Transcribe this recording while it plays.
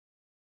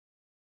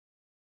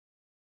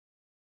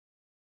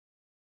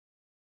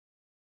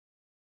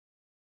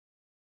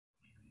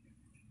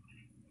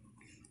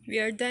We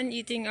are done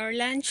eating our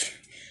lunch,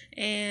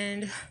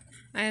 and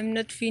I am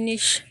not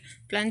finished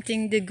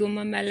planting the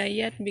gumamela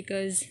yet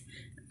because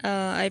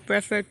I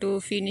prefer to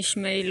finish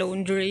my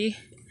laundry,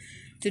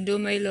 to do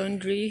my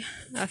laundry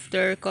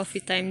after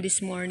coffee time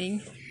this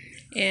morning.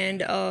 And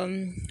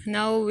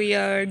now we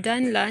are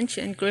done lunch,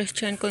 and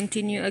Christian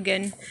continue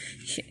again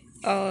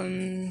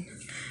um,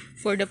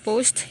 for the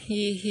post.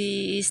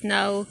 He is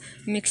now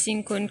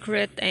mixing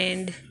concrete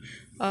and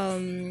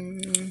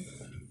um,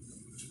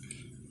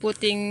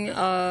 putting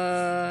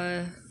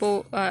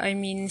I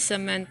mean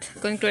cement,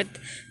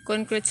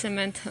 concrete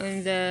cement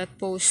on the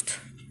post.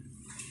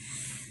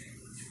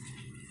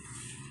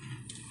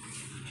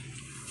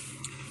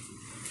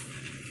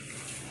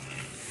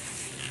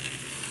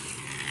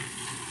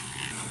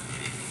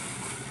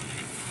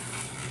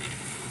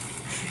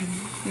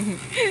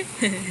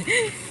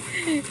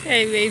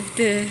 I waved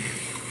to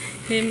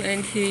him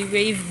and he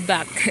waved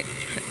back.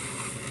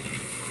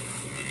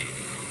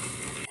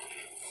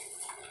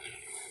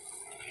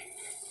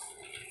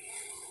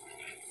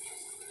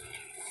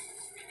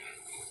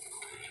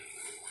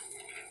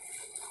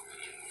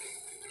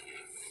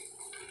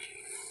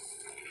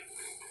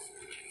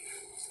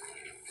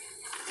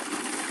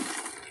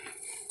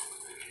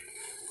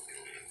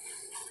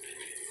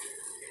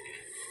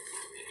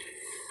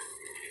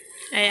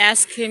 I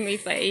asked him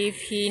if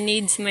he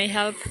needs my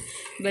help,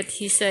 but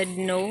he said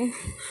no.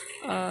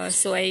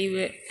 So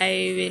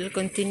I will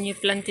continue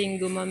planting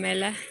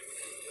gumamela.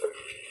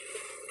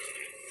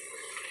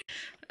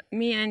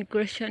 Me and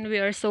Christian, we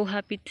are so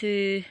happy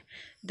to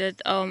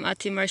that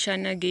Ate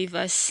Marciana gave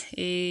us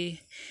a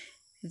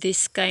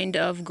this kind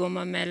of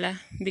gumamela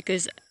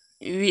because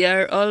we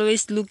are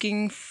always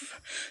looking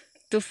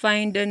to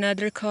find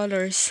another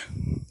colors.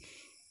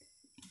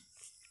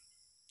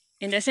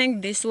 And I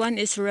think this one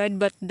is red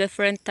but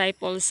different type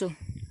also.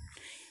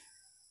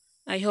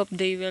 I hope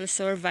they will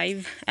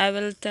survive. I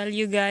will tell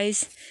you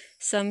guys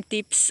some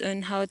tips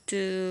on how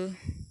to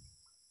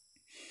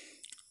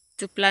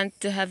plant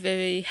to have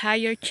a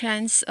higher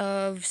chance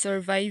of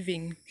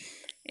surviving.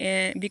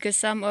 And because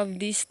some of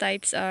these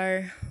types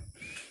are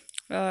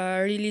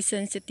really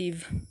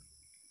sensitive.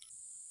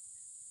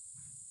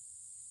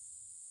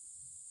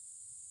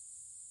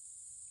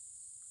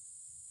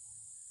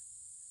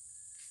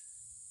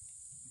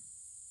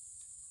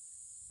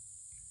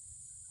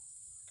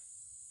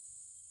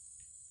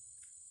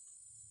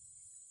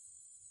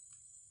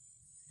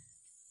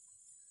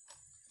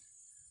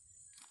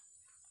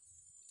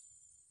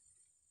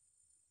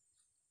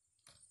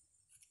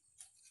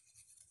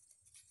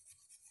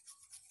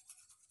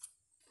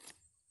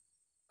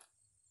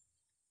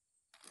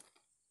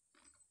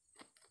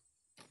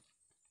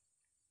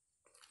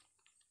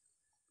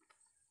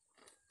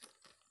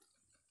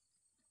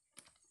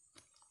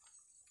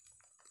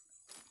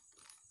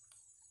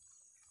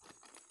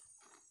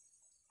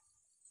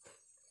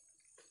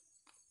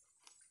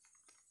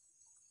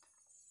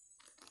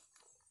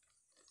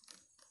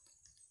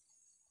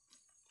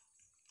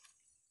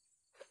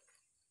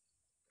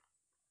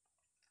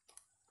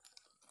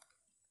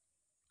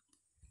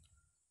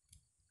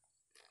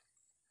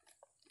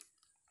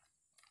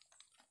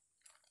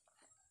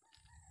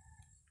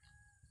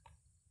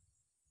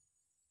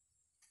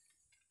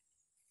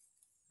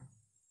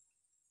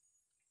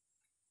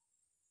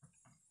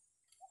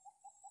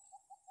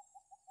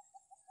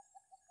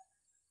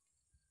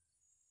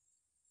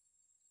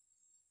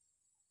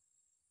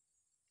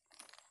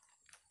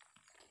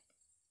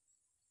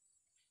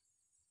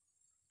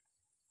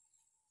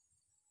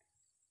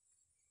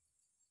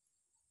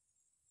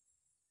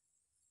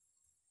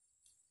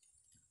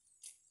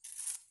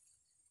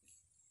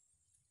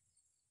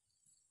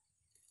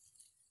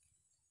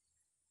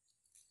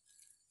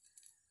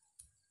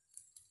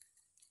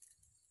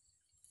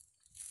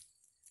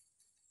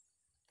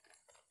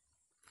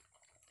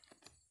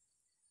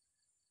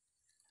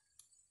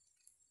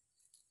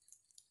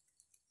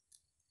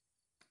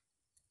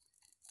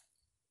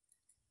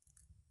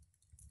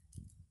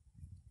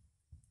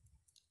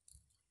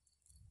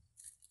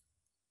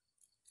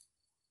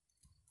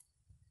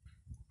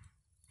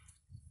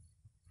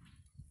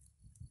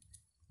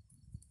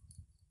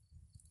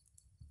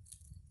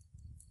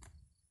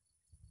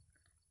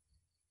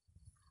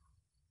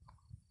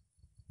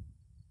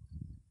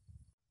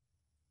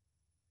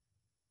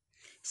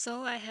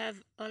 So I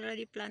have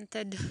already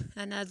planted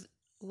another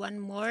one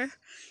more,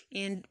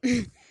 and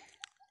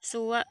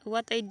so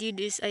what I did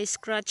is I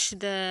scratched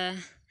the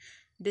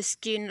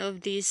skin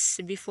of this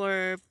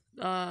before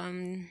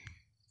um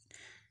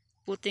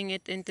putting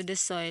it into the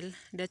soil.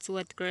 That's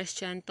what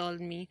Christian told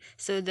me,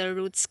 so the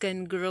roots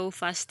can grow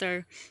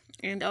faster.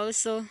 And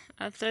also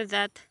after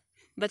that,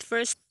 but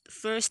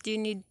first you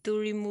need to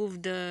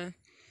remove the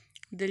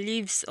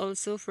leaves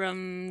also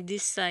from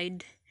this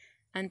side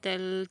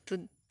until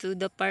to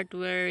the part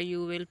where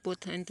you will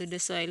put into the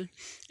soil.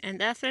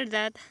 And after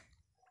that,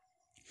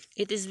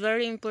 it is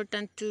very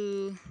important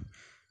to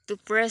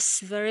press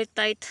very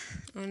tight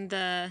on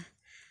the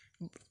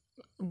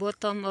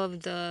bottom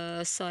of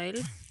the soil,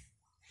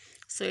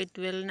 so it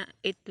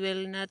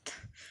will not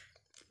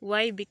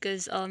Why?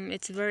 Because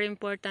it's very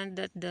important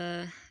that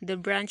the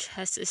branch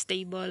has a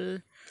stable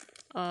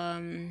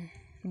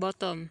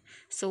bottom.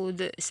 So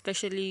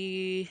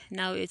especially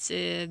now it's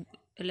a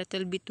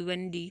little bit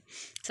windy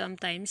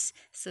sometimes.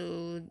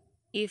 So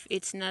if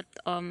it's not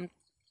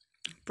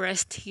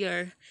pressed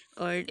here,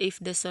 or if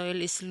the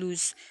soil is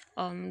loose,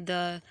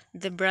 the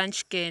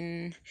branch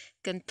can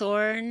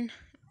torn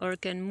or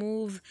can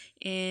move,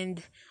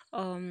 and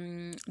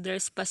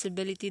there's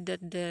possibility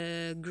that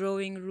the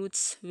growing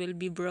roots will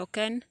be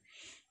broken.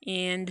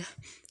 And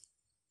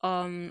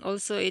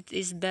also it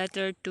is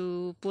better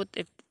to put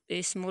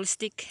a small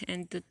stick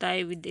and to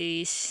tie with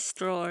a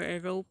straw or a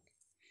rope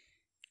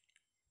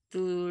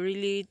to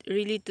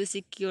really to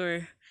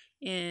secure.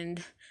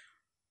 And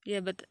yeah,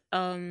 but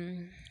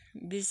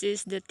this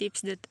is the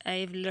tips that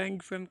I've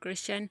learned from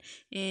Christian.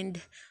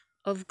 And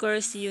of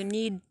course you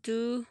need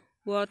to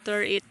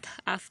water it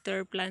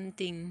after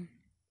planting.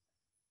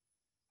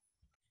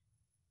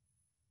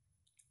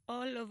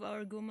 All of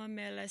our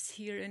gumamelas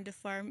here in the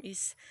farm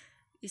is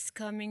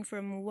coming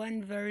from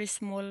one very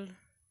small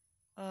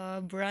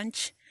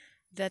branch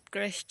that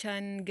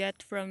Christian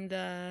get from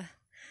the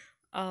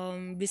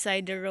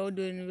beside the road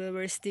when we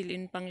were still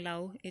in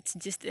Panglao. It's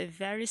just a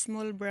very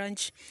small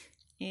branch,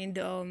 and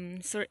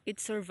so it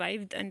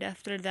survived. And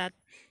after that,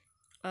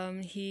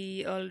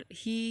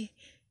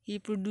 he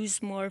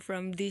produced more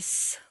from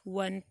this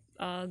one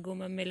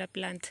gumamela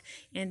plant,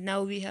 and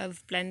now we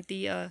have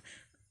plenty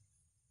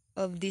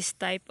of this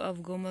type of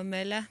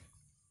gumamela.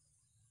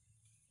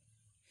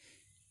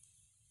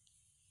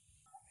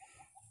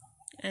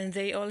 And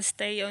they all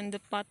stay on the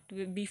pot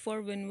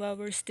before when we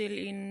were still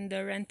in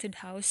the rented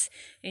house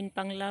in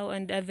Panglao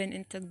and even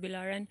in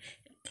Tagbilaran.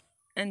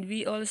 And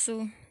we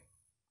also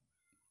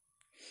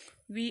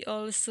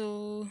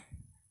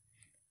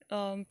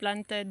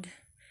planted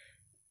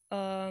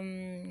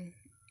um,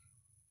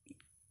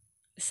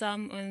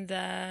 some on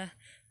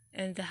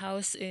the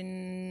house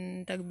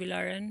in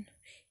Tagbilaran,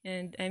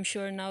 and I'm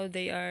sure now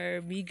they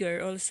are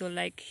bigger also,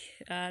 like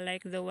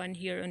the one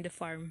here on the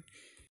farm.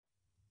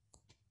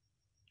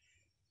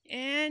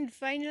 And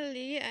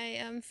finally, I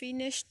am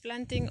finished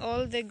planting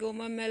all the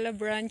gomamela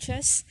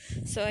branches,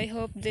 so I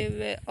hope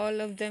all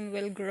of them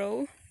will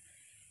grow.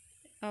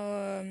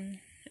 Um,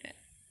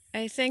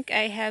 I think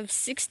I have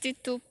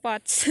 62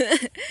 pots.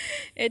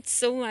 It's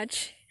so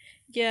much.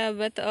 Yeah,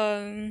 but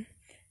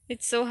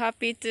it's so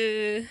happy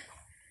to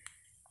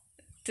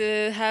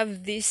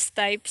have these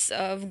types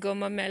of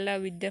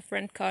gomamela with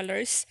different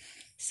colors.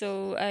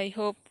 So I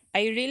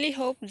really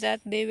hope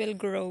that they will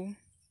grow.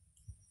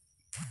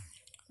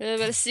 We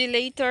will see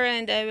later,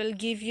 and I will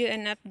give you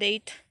an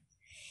update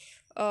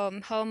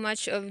how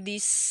much of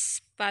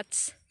these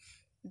pots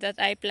that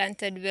I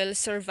planted will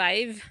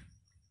survive.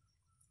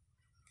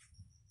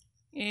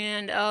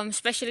 And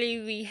especially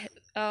we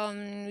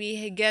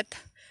get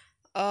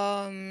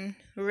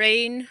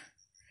rain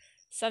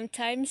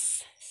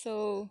sometimes,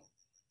 so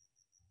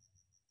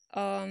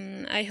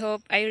I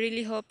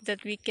really hope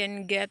that we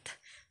can get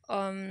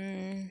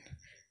um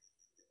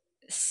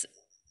s-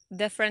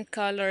 different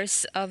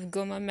colors of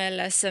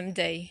gumamela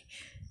someday.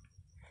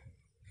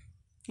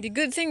 The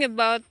good thing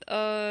about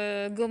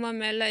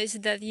gumamela is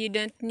that you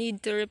don't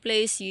need to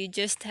replace, you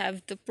just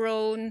have to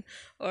prune,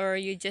 or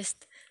you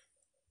just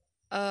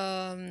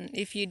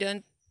if you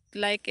don't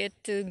like it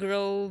to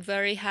grow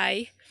very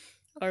high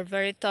or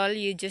very tall,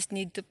 you just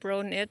need to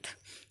prune it.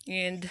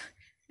 And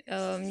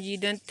you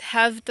don't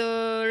have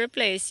to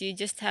replace, you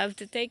just have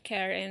to take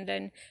care, and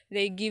then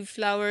they give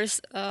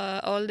flowers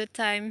all the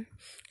time,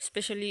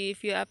 especially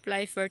if you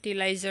apply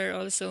fertilizer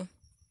also.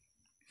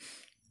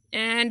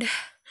 And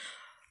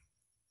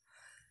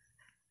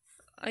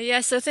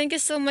yeah, so thank you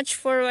so much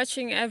for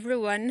watching,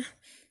 everyone.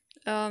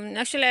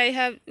 Actually,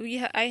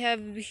 I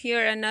have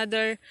here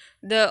another,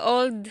 the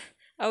old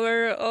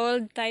our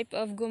old type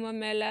of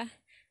gumamela.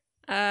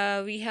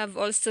 We have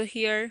also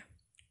here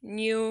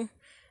new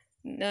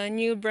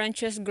new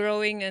branches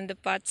growing in the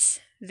pots.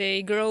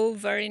 They grow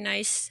very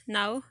nice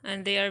now,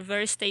 and they are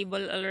very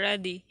stable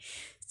already.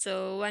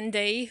 So one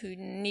day we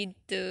need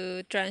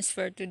to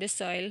transfer to the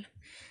soil.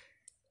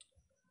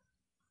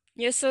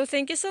 Yeah, so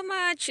thank you so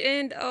much,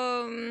 and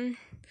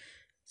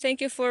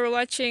thank you for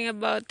watching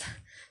about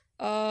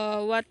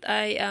what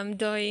I am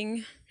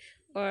doing,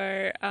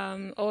 or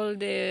all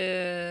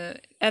the,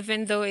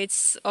 even though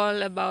it's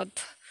all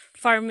about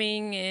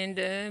farming,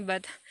 and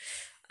but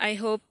I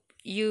hope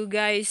you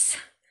guys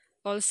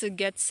also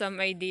get some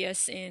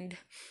ideas and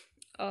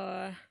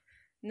uh,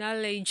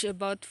 knowledge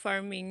about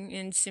farming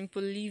and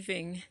simple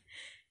living.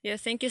 Yeah,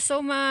 thank you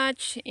so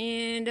much,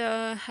 and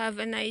have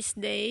a nice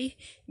day.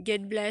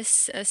 God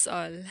bless us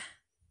all.